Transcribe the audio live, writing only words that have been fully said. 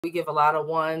We give a lot of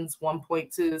ones,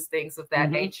 1.2s, things of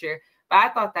that nature. But I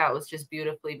thought that was just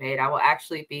beautifully made. I will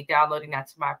actually be downloading that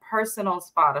to my personal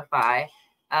Spotify.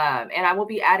 And I will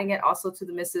be adding it also to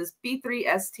the Mrs.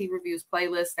 B3ST Reviews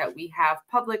playlist that we have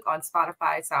public on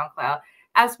Spotify, SoundCloud,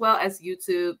 as well as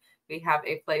YouTube. We have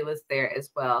a playlist there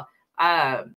as well.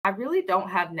 I really don't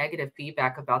have negative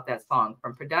feedback about that song,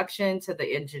 from production to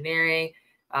the engineering,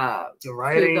 the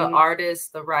writing, to the artists,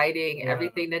 the writing,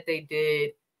 everything that they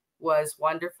did was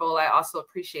wonderful. I also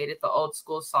appreciated the old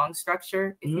school song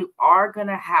structure. If you are going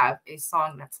to have a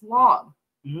song that's long,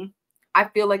 I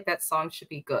feel like that song should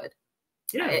be good.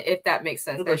 Yeah. If that makes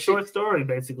sense. It's a short story,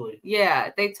 basically. Yeah.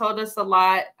 They told us a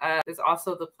lot. There's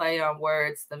also the play on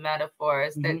words, the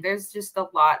metaphors. There's just a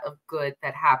lot of good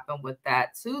that happened with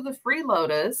that. To the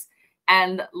freeloaders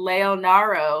and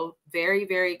Leonaro, very,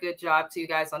 very good job to you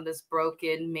guys on this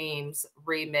Broken Memes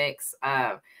remix.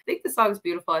 I think the song is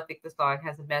beautiful. I think the song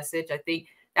has a message. I think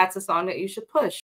that's a song that you should push.